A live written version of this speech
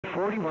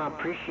40, well, I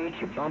appreciate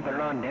you bumping it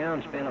on down.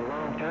 It's been a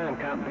long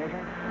time, Cotton Picker.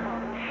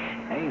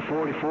 Hey,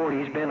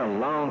 4040, it's been a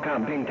long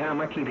Cotton Picking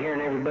time. I keep hearing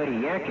everybody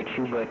yak at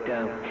you, but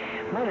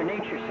Mother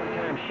Nature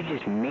sometimes, she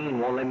just mean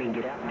won't let me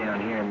get out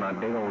down here in my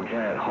big old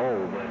giant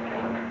hole.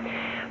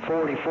 But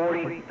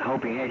 4040, I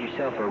hope you had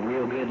yourself a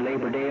real good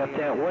Labor Day up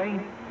that way.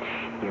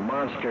 Your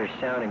monster is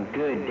sounding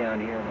good down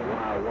here in the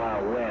Wild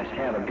Wild West.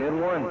 Have a good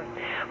one.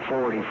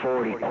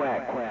 4040,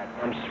 quack, quack.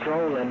 I'm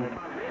strolling.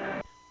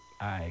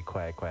 All right,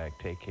 quack, quack,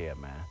 take care,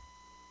 man.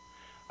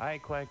 All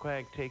right, quack,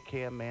 quack, take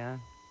care, man.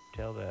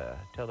 Tell the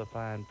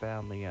fine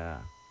family, I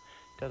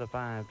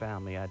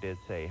did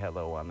say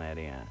hello on that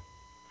end.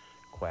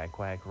 Quack,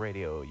 quack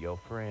radio, your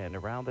friend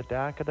around the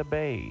dock of the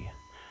bay.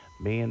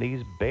 Me and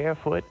these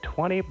barefoot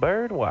 20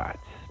 bird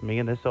watts. Me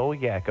and this old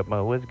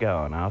Yakimo is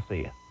gone. I'll see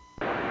you.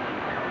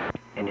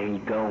 And there you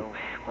go.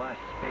 Well, I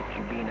suspect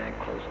you being that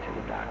close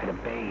to the dock of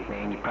the bay,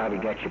 man, you probably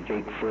got your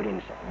big foot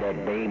inside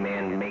that bay,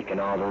 man, making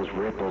all those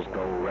ripples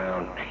go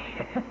around.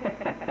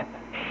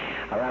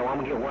 All right, well, I'm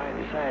going to get wide to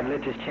the side,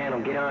 let this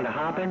channel get on to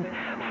hopping.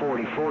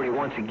 4040,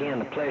 once again,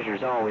 the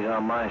pleasure's always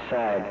on my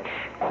side.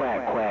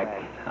 Quack, quack.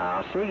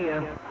 I'll see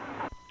ya.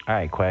 All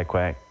right, quack,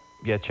 quack.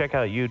 Yeah, check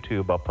out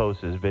YouTube. I'll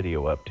post this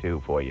video up,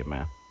 too, for you,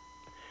 man.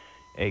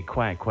 Hey,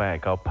 quack,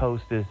 quack, I'll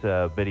post this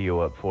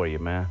video up for you,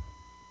 man.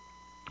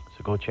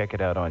 So go check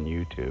it out on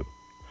YouTube.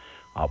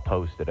 I'll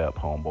post it up,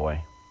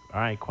 homeboy. All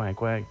right, quack,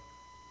 quack.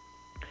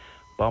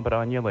 Bump it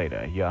on you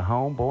later. Your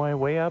homeboy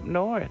way up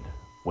north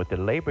with the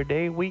Labor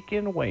Day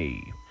weekend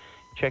wave.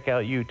 Check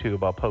out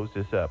YouTube. I'll post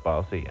this up.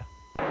 I'll see ya.